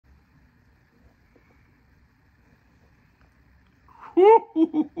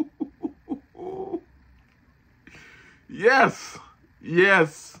Yes.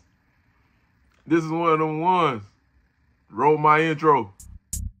 Yes. This is one of them ones. Roll my intro.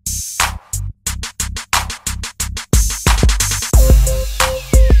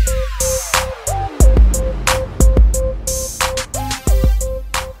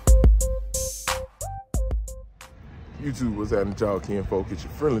 YouTube, what's happening, y'all? Ken Folk, it's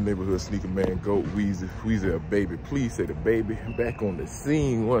your friendly neighborhood sneaker man, Goat Weezy. Weezy a baby, please say the baby. Back on the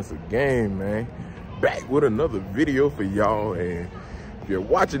scene once again, man. Back with another video for y'all. And if you're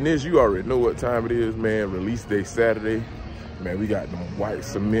watching this, you already know what time it is, man. Release day Saturday. Man, we got them white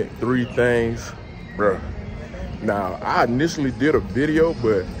cement 3 things, bruh. Now, I initially did a video,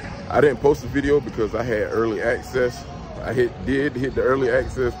 but I didn't post the video because I had early access. I did hit the early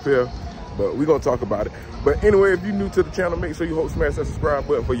access pill, but we're gonna talk about it. But anyway, if you're new to the channel, make sure you smash that subscribe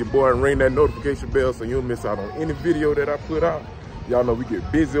button for your boy and ring that notification bell so you don't miss out on any video that I put out. Y'all know we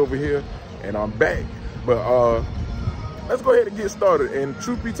get busy over here, and I'm back. But let's go ahead and get started. And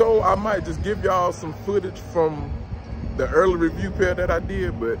truth be told, I might just give y'all some footage from the early review pair that I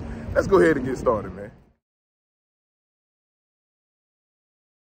did, but let's go ahead and get started, man.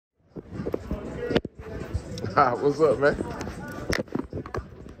 What's up, man?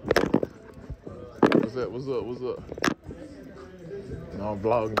 What's up? No, I'm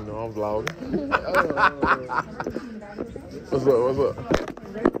vlogging, What's up?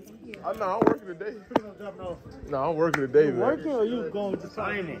 Oh, no, I'm working today. No, I'm working today, man. Working or you going to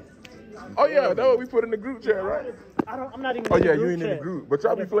sign it? Oh, yeah, that's what we put in the group chat, right? I'm not even in the group. Oh, yeah, you ain't in the group. But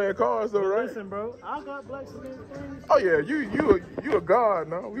y'all be playing cards, though, right? Listen, bro, I got black cement things. Oh, yeah, you a god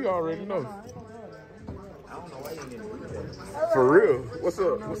now. We already know. I don't know why you ain't in the group chat. For real. What's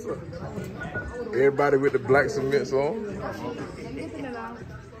up? Everybody with the black cements on?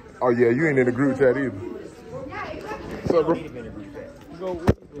 Oh, yeah, you ain't in the group chat either. What's up, bro?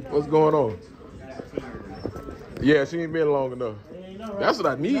 What's going on? Yeah, she ain't been long enough. That's what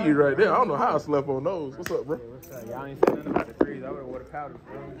I need right there. I don't know how I slept on those. What's up, bro? Y'all ain't said nothing about the trees. I would have wore the powder.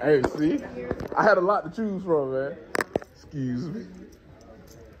 Hey, see? I had a lot to choose from, man. Excuse me.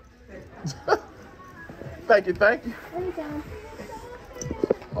 Thank you.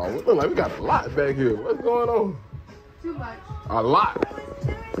 Oh, it look like we got a lot back here. What's going on? Too much. A lot.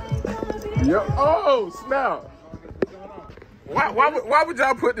 Yep. Oh, snap. Why would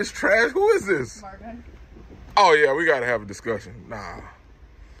y'all put this trash? Who is this? Marvin. Oh, yeah, we got to have a discussion. Nah.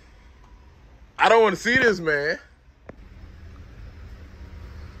 I don't want to see this, man.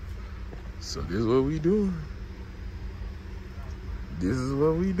 So this is what we doing.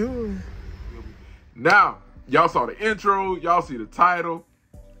 Now, y'all saw the intro. Y'all see the title.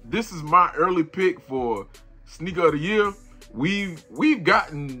 This is my early pick for Sneaker of the Year. We've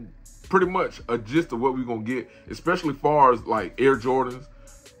gotten pretty much a gist of what we're going to get, especially far as like Air Jordans.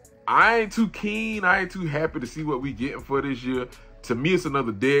 I ain't too keen. I ain't too happy to see what we getting for this year. To me, it's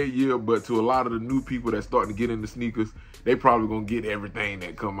another dead year, but to a lot of the new people that's starting to get into sneakers, they probably going to get everything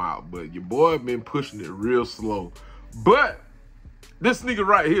that come out. But your boy been pushing it real slow. But this sneaker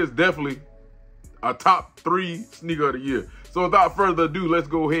right here is definitely a top 3 sneaker of the year. So without further ado, let's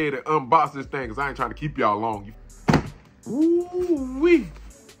go ahead and unbox this thing because I ain't trying to keep y'all long. Ooh-wee.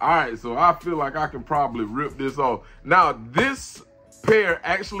 All right, so I feel like I can probably rip this off. Now, this pair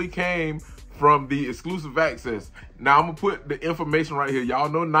actually came from the exclusive access. Now, I'm going to put the information right here. Y'all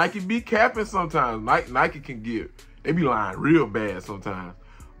know Nike be capping sometimes. Nike can they be lying real bad sometimes.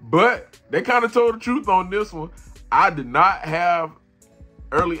 But they kind of told the truth on this one. I did not have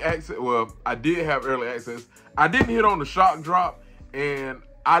early access. Well, I did have early access. I didn't hit on the shock drop, and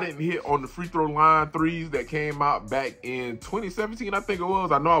I didn't hit on the free throw line 3s that came out back in 2017, I think it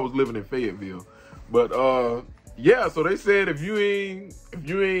was. I know I was living in Fayetteville. But yeah, so they said if you ain't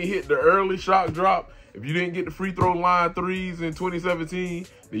hit the early shock drop, if you didn't get the free throw line 3s in 2017,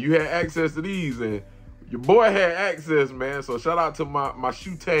 then you had access to these. And your boy had access, man. So shout out to my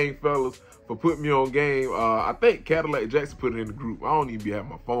shoe tang fellas for putting me on game. I think Cadillac Jackson put it in the group. I don't even be having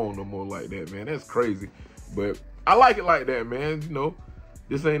my phone no more like that, man. That's crazy. But I like it like that, man. You know,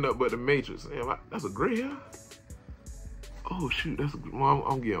 this ain't nothing but the Matrix. Damn, that's a gray hair. Oh, shoot. Well,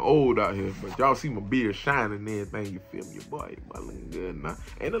 I'm getting old out here. But y'all see my beard shining and everything. You feel me? Your boy looking good now.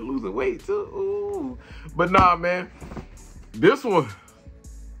 And I'm losing weight, too. Ooh. But nah, man. This one,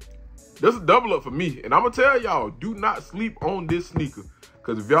 this is a double up for me. And I'm going to tell y'all, do not sleep on this sneaker.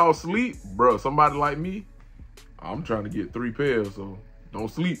 Because if y'all sleep, bro, somebody like me, I'm trying to get 3 pairs, so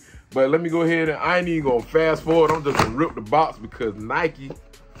don't sleep. But let me go ahead and I ain't even going to fast forward. I'm just going to rip the box because Nike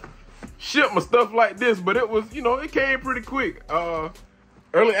shipped my stuff like this. But it was, you know, it came pretty quick.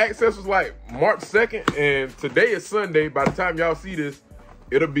 Early access was like March 2nd, and today is Sunday. By the time y'all see this,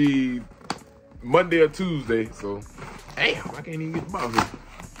 it'll be Monday or Tuesday. So, damn, I can't even get the box here.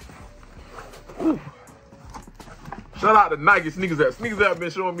 Ooh. Shout out to Nike Sneakers App. Sneakers App been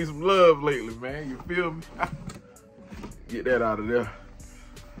showing me some love lately, man. You feel me? Get that out of there.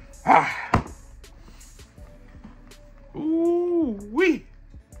 Ah. Ooh, wee.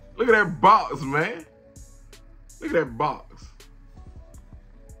 Look at that box, man. Look at that box.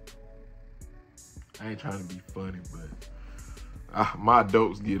 I ain't trying to be funny, but my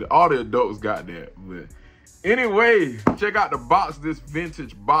adults get it. All the adults got that. But anyway, check out the box, this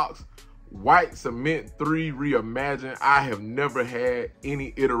vintage box. White Cement 3 Reimagined. I have never had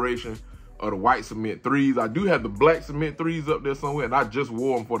any iteration of the White Cement 3s. I do have the Black Cement 3s up there somewhere, and I just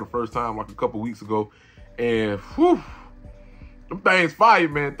wore them for the first time like a couple weeks ago. And whew, them things fire,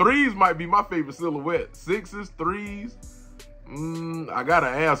 man. 3s might be my favorite silhouette. 6s, 3s. I got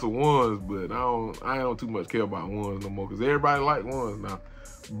an ass of 1s, but I don't too much care about 1s no more because everybody like 1s now.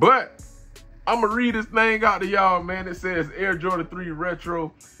 But I'm gonna read this thing out to y'all, man. It says Air Jordan 3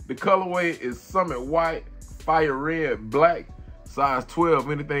 Retro. The colorway is Summit White, Fire Red, Black, size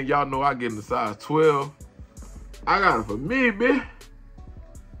 12. Anything y'all know, I get in the size 12. I got it for me, bitch.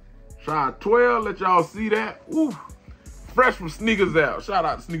 Size 12, let y'all see that. Woo. Fresh from Sneakers Out. Shout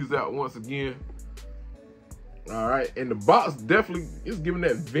out to Sneakers Out once again. All right, and the box definitely is giving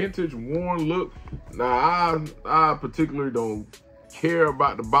that vintage worn look. Now, I particularly don't care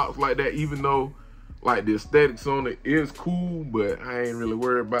about the box like that, even though like the aesthetics on it is cool, but I ain't really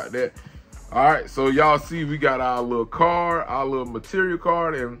worried about that. All right, so y'all see we got our little card, our little material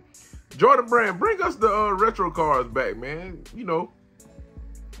card, and Jordan Brand, bring us the retro cards back, man. You know,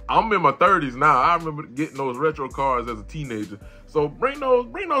 I'm in my 30s now. I remember getting those retro cards as a teenager. So bring those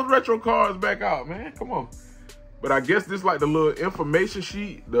retro cards back out, man. Come on. But I guess this like the little information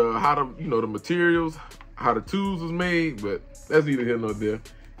sheet, how the, you know, the materials, how the tools was made, but that's neither here nor there.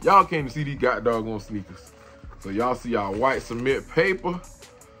 Y'all can't even see these doggone sneakers. So y'all see our white cement paper.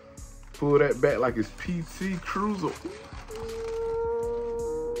 Pull that back like it's PT Cruiser.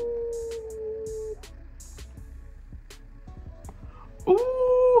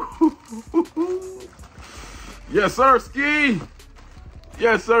 Ooh. Yes, sir, Ski.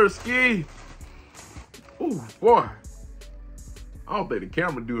 Yes, sir, Ski. Ooh, boy. I don't think the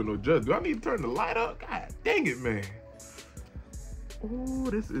camera doing no justice. Do I need to turn the light up? God dang it, man. Oh,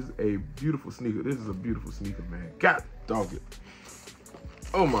 this is a beautiful sneaker. This is a beautiful sneaker, man. God dog it.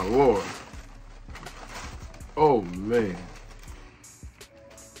 Oh, my Lord. Oh, man.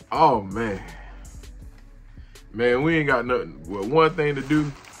 Oh, man. Man, we ain't got nothing but one thing to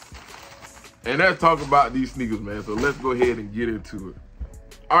do, and that's talk about these sneakers, man. So let's go ahead and get into it.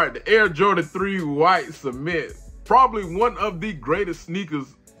 All right, the Air Jordan 3 White Cement. Probably one of the greatest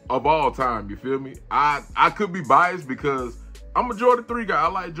sneakers of all time, you feel me? I could be biased because I'm a Jordan 3 guy. I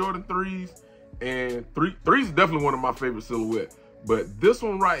like Jordan 3s, and 3's definitely one of my favorite silhouettes. But this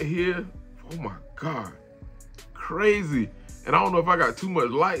one right here, oh my God, crazy. And I don't know if I got too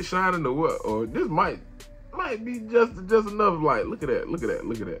much light shining or what, or this might be just enough light. Look at that, look at that,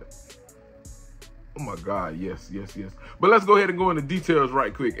 look at that. Oh my God, yes, yes, yes. But let's go ahead and go into details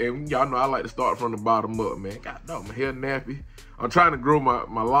right quick. And y'all know I like to start from the bottom up, man. God dog, my hair nappy. I'm trying to grow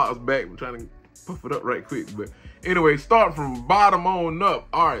my locks back. I'm trying to puff it up right quick. But anyway, start from bottom on up.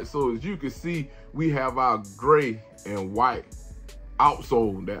 All right, so as you can see, we have our gray and white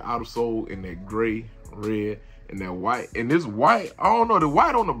outsole, that outer sole, and that gray, red, and that white. And this white, I don't know, the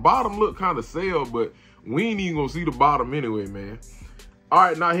white on the bottom look kind of stale, but we ain't even gonna see the bottom anyway, man. All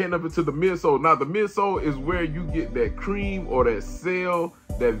right, now heading up into the midsole. Now the midsole is where you get that cream or that sail,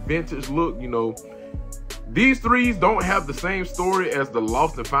 that vintage look, you know. These 3s don't have the same story as the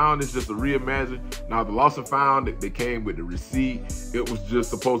Lost and Found. It's just a reimagined. Now the Lost and Found, they came with the receipt. It was just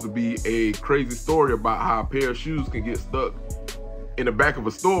supposed to be a crazy story about how a pair of shoes can get stuck in the back of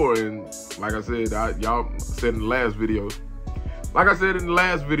a store. And like I said, y'all said in the last video,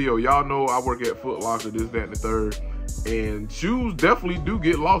 y'all know I work at Foot Locker, this, that, and the third. And shoes definitely do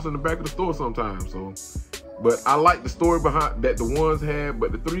get lost in the back of the store sometimes. So, but I like the story behind that the ones have,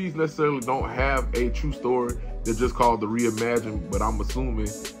 but the 3s necessarily don't have a true story. They're just called the reimagined, but I'm assuming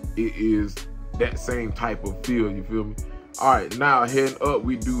it is that same type of feel, you feel me? All right, now heading up,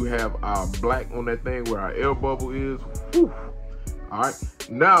 we do have our black on that thing where our air bubble is. Whew. All right,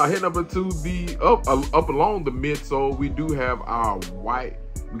 now heading up into the up along the midsole, we do have our white.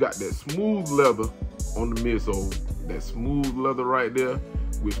 We got that smooth leather on the midsole, that smooth leather right there,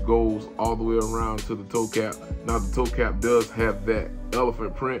 which goes all the way around to the toe cap. Now the toe cap does have that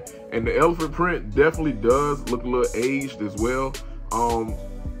elephant print, and the elephant print definitely does look a little aged as well.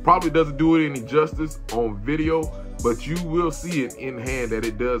 Probably doesn't do it any justice on video, but you will see it in hand that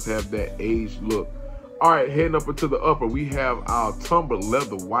it does have that aged look. All right, heading up into the upper, we have our Tumber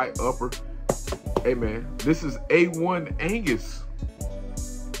leather white upper. Hey man, this is A1 Angus.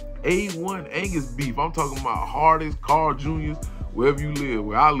 A1 Angus beef. I'm talking about Hardee's, Carl Jr.'s, wherever you live.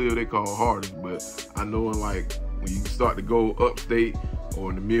 Where I live, they call Hardee's, but I know in like when you start to go upstate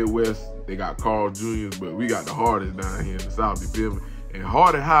or in the Midwest, they got Carl Jr.'s, but we got the Hardee's down here in the South, you feel me? And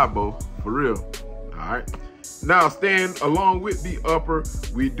Hardy Highbo, for real. All right. Now, staying along with the upper,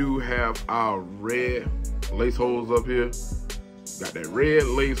 we do have our red lace holes up here. Got that red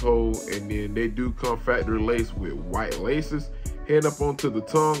lace hole, and then they do come factory lace with white laces. Heading up onto the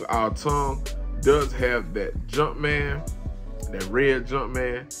tongue, our tongue does have that Jumpman, that red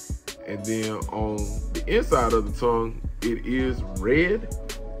Jumpman. And then on the inside of the tongue, it is red.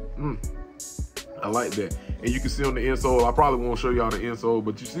 I like that. And you can see on the insole, I probably won't show y'all the insole,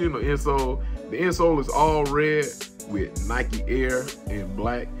 but you see on the insole is all red with Nike Air in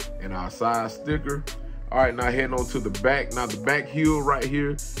black and our size sticker. All right, now heading on to the back. Now the back heel right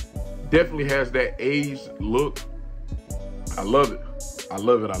here definitely has that aged look. I love it. I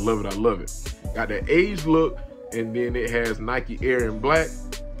love it, I love it, I love it. Got that aged look, and then it has Nike Air in black.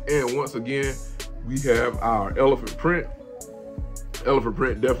 And once again, we have our elephant print. Elephant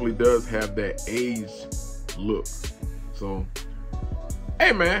print definitely does have that aged look. So,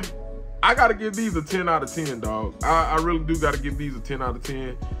 hey man, I gotta give these a 10 out of 10, dog. I really do gotta give these a 10 out of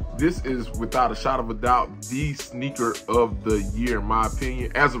 10. This is without a shot of a doubt the sneaker of the year, in my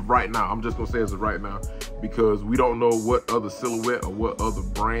opinion. As of right now, I'm just gonna say as of right now, because we don't know what other silhouette or what other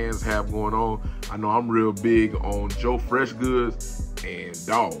brands have going on. I know I'm real big on Joe Fresh Goods and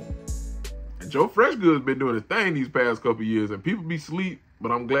dog. And Joe Fresh Goods been doing his thing these past couple years, and people be sleep,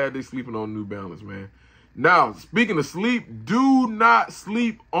 but I'm glad they sleeping on New Balance, man. Now, speaking of sleep, do not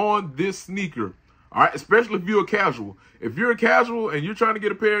sleep on this sneaker. All right, especially if you're a casual. If you're a casual and you're trying to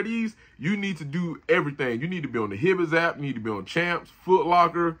get a pair of these, you need to do everything. You need to be on the Hibbers app, you need to be on Champs, Foot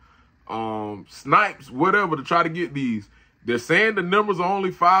Locker, Snipes, whatever, to try to get these. They're saying the numbers are only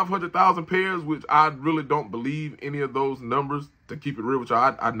 500,000 pairs, which I really don't believe any of those numbers. To keep it real with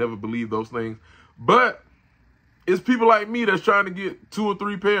y'all, I never believe those things. But it's people like me that's trying to get 2 or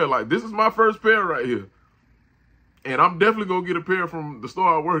 3 pair. Like, this is my first pair right here. And I'm definitely going to get a pair from the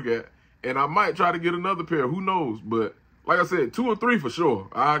store I work at. And I might try to get another pair. Who knows? But like I said, 2 or 3 for sure.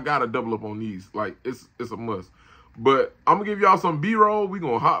 I got to double up on these. Like, it's a must. But I'm going to give y'all some B-roll. We're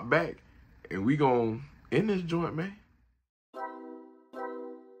going to hop back. And we going to end this joint, man.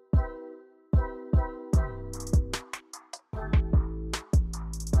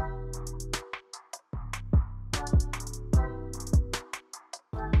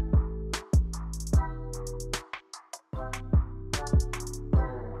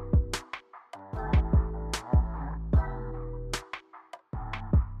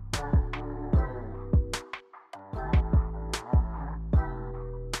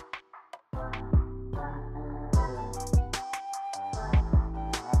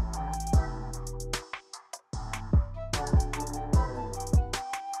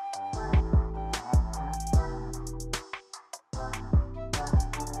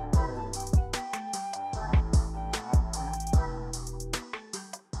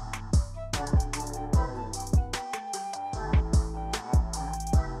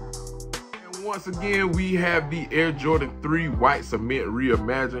 Once again, we have the Air Jordan 3 White Cement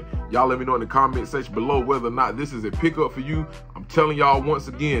Reimagined. Y'all let me know in the comment section below whether or not this is a pickup for you. I'm telling y'all once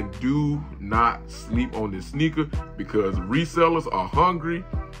again, do not sleep on this sneaker because resellers are hungry.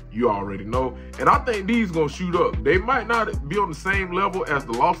 You already know. And I think these gonna shoot up. They might not be on the same level as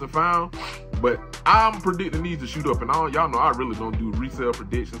the Lost and Found, but I'm predicting these to shoot up. And y'all know I really don't do resale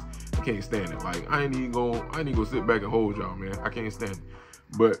predictions. I can't stand it. Like, I ain't even gonna sit back and hold y'all, man. I can't stand it.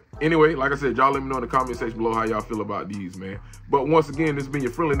 But anyway, like I said, y'all let me know in the comment section below how y'all feel about these, man. But once again, this has been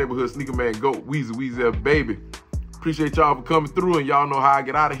your friendly neighborhood sneaker man, GOAT, Weezy F, baby. Appreciate y'all for coming through, and y'all know how I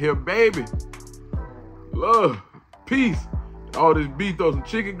get out of here, baby. Love, peace. All this beef, throw some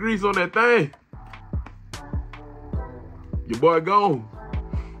chicken grease on that thing. Your boy gone.